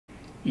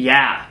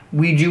Yeah,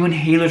 we do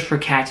inhalers for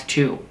cats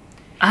too.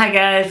 Hi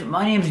guys,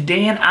 my name's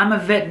Dan, I'm a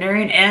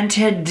veterinarian, and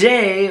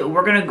today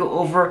we're gonna go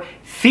over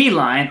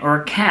feline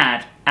or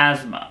cat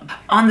asthma.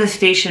 On this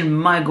station,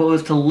 my goal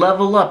is to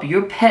level up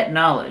your pet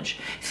knowledge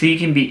so you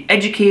can be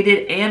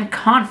educated and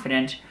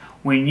confident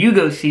when you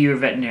go see your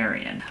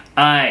veterinarian.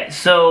 Alright,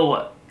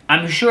 so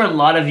I'm sure a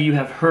lot of you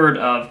have heard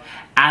of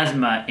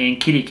asthma in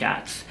kitty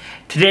cats.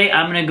 Today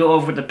I'm going to go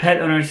over what the pet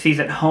owner sees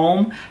at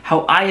home,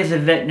 how I as a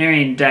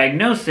veterinarian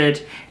diagnose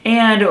it,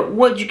 and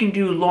what you can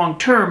do long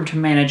term to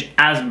manage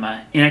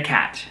asthma in a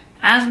cat.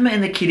 Asthma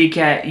in the kitty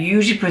cat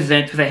usually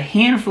presents with a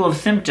handful of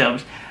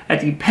symptoms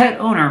that the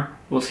pet owner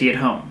will see at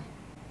home.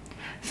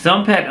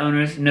 Some pet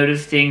owners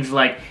notice things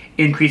like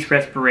increased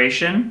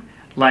respiration,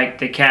 like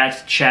the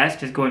cat's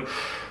chest is going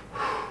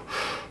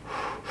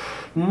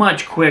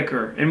much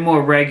quicker and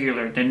more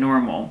regular than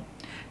normal.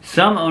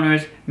 Some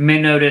owners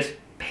may notice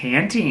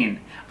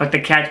panting, like the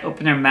cats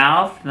open their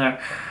mouth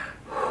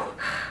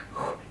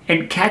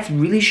and cats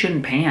really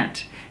shouldn't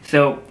pant.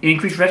 So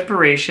increased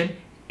respiration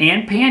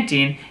and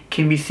panting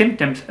can be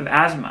symptoms of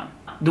asthma.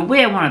 The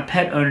way I want a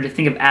pet owner to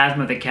think of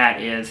asthma of the cat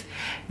is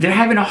they're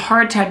having a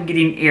hard time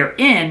getting air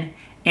in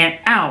and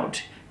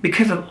out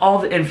because of all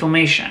the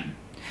inflammation.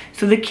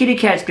 So the kitty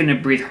cat's going to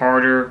breathe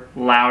harder,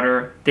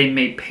 louder, they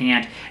may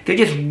pant. They're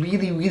just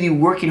really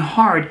working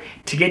hard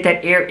to get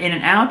that air in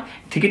and out,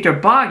 to get their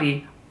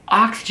body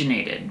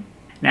oxygenated.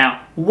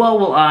 Now, what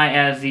will I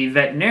as the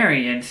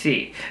veterinarian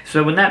see?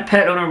 So when that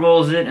pet owner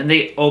rolls in and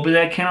they open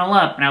that kennel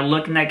up and I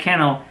look in that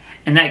kennel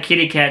and that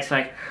kitty cat's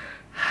like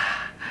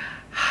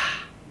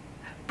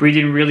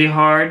breathing really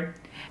hard,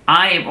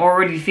 I am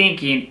already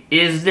thinking,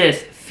 is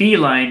this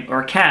feline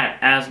or cat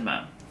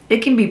asthma?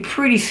 It can be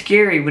pretty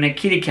scary when a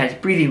kitty cat's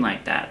breathing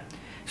like that.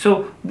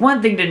 So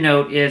one thing to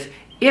note is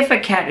if a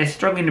cat is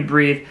struggling to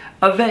breathe,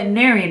 a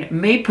veterinarian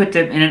may put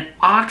them in an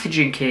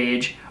oxygen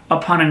cage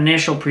upon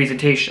initial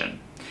presentation.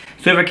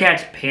 So if a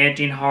cat's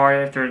panting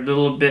hard, if they're a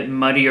little bit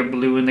muddy or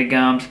blue in the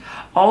gums,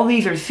 all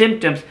these are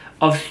symptoms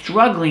of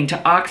struggling to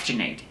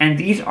oxygenate, and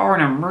these are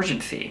an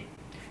emergency.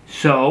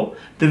 So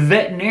the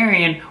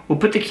veterinarian will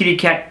put the kitty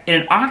cat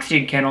in an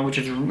oxygen kennel, which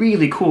is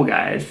really cool,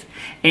 guys,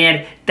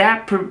 and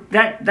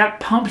that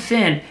pumps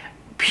in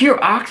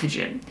pure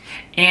oxygen,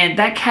 and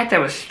that cat that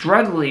was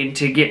struggling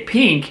to get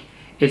pink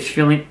is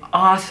feeling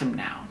awesome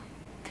now.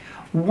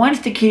 Once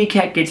the kitty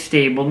cat gets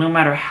stable, no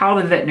matter how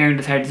the veterinarian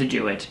decides to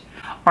do it,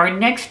 our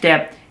next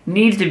step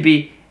needs to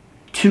be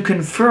to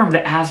confirm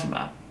the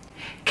asthma.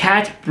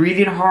 Cats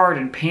breathing hard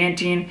and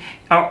panting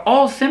are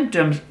all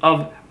symptoms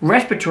of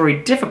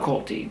respiratory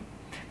difficulty.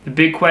 The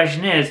big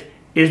question is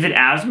it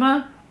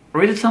asthma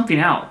or is it something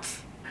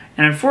else?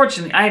 And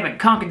unfortunately, I haven't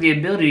conquered the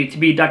ability to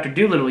be Dr.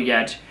 Dolittle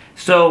yet,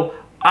 so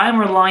I'm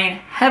relying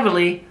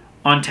heavily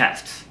on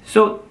tests.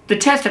 So the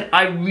test that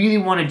I really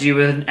want to do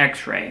is an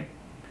X-ray.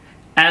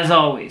 As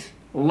always,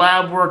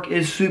 lab work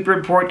is super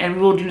important and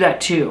we will do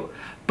that too.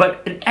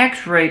 But an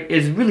X-ray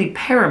is really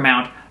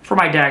paramount for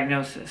my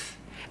diagnosis.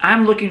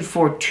 I'm looking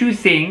for two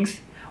things,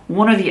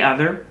 one or the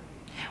other.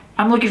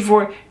 I'm looking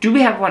for, do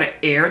we have a lot of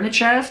air in the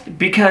chest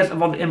because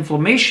of all the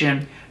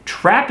inflammation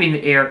trapping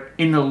the air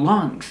in the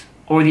lungs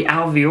or the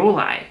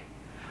alveoli?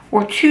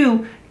 Or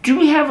two, do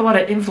we have a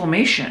lot of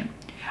inflammation?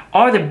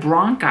 Are the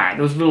bronchi,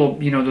 those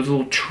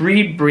little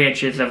tree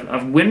branches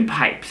of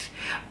windpipes,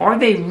 are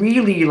they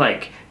really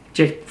like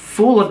just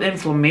full of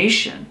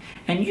inflammation?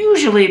 And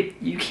usually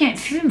you can't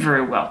see them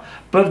very well,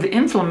 but if the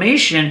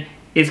inflammation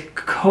is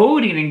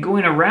coating and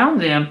going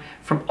around them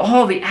from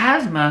all the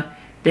asthma,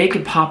 they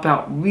could pop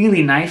out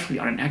really nicely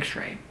on an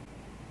X-ray.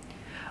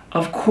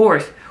 Of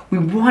course, we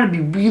want to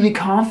be really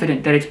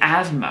confident that it's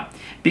asthma,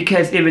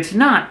 because if it's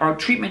not, our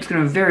treatment's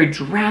going to vary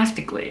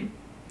drastically.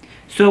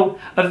 So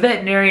a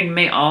veterinarian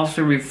may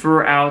also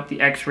refer out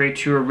the X-ray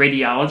to a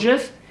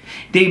radiologist.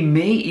 They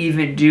may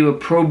even do a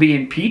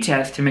pro-BNP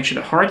test to make sure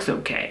the heart's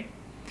okay.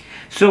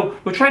 So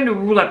we're trying to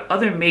rule out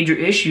other major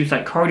issues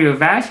like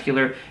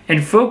cardiovascular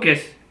and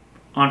focus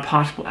on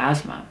possible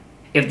asthma.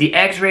 If the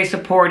X-ray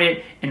support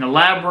it and the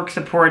lab work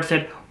supports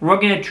it,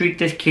 we're going to treat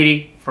this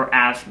kitty for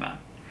asthma.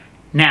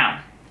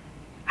 Now,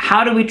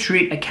 how do we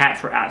treat a cat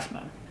for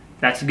asthma?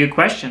 That's a good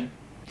question.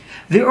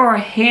 There are a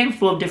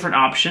handful of different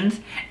options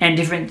and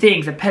different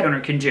things a pet owner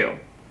can do.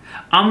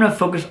 I'm going to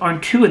focus on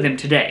two of them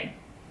today.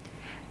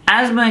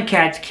 Asthma in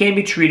cats can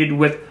be treated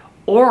with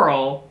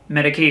oral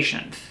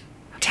medications.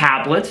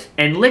 Tablets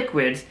and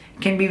liquids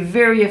can be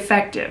very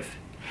effective.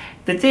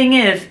 The thing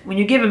is, when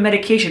you give a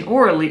medication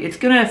orally, it's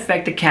going to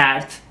affect the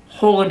cat's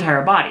whole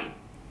entire body.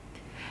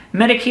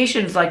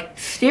 Medications like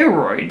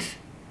steroids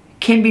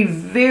can be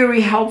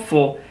very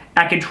helpful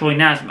at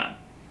controlling asthma.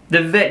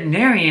 The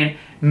veterinarian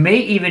may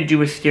even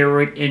do a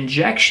steroid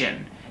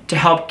injection to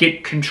help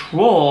get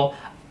control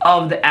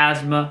of the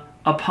asthma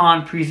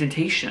upon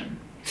presentation.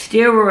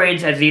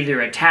 Steroids as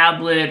either a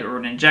tablet or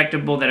an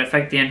injectable that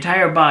affect the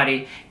entire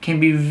body can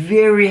be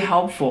very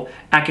helpful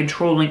at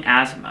controlling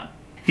asthma.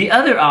 The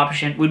other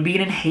option would be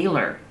an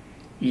inhaler.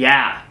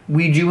 Yeah,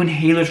 we do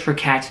inhalers for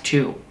cats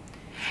too.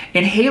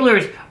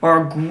 Inhalers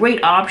are a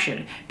great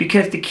option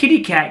because the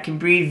kitty cat can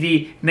breathe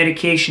the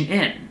medication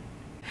in.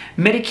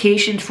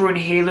 Medications for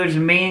inhalers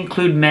may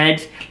include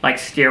meds like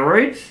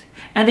steroids,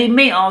 and they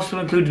may also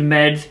include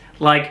meds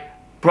like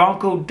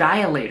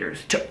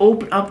bronchodilators to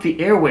open up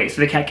the airways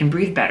so the cat can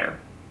breathe better.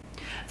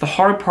 The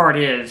hard part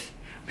is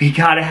we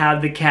gotta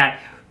have the cat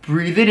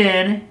breathe it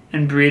in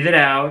and breathe it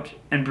out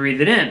and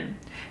breathe it in.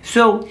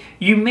 So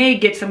you may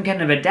get some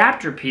kind of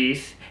adapter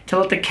piece to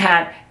let the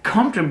cat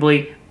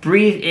comfortably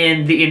breathe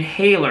in the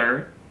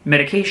inhaler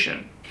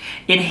medication.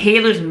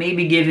 Inhalers may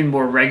be given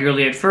more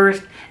regularly at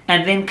first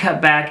and then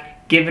cut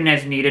back, given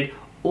as needed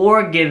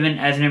or given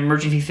as an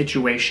emergency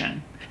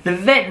situation. The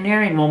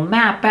veterinarian will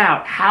map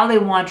out how they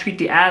want to treat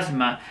the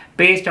asthma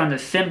based on the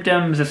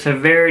symptoms, the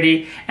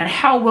severity, and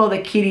how well the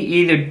kitty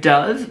either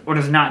does or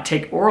does not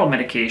take oral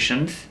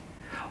medications,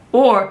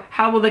 or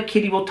how well the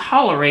kitty will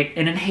tolerate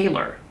an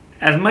inhaler.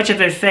 As much as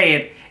I say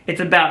it,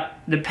 it's about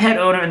the pet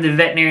owner and the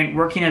veterinarian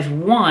working as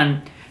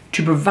one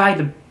to provide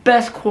the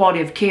best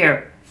quality of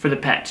care for the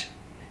pet.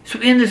 So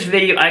in this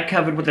video, I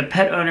covered what the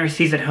pet owner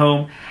sees at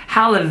home,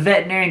 how the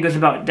veterinarian goes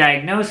about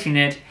diagnosing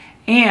it,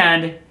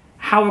 and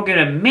how we're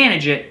going to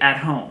manage it at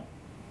home.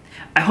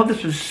 I hope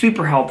this was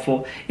super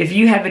helpful. If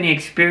you have any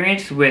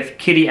experience with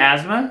kitty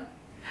asthma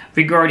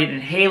regarding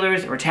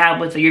inhalers or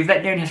tablets that your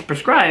veterinarian has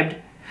prescribed,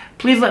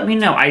 please let me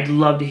know. I'd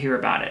love to hear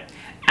about it.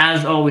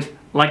 As always,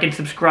 like and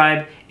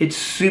subscribe. It's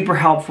super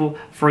helpful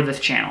for this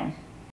channel.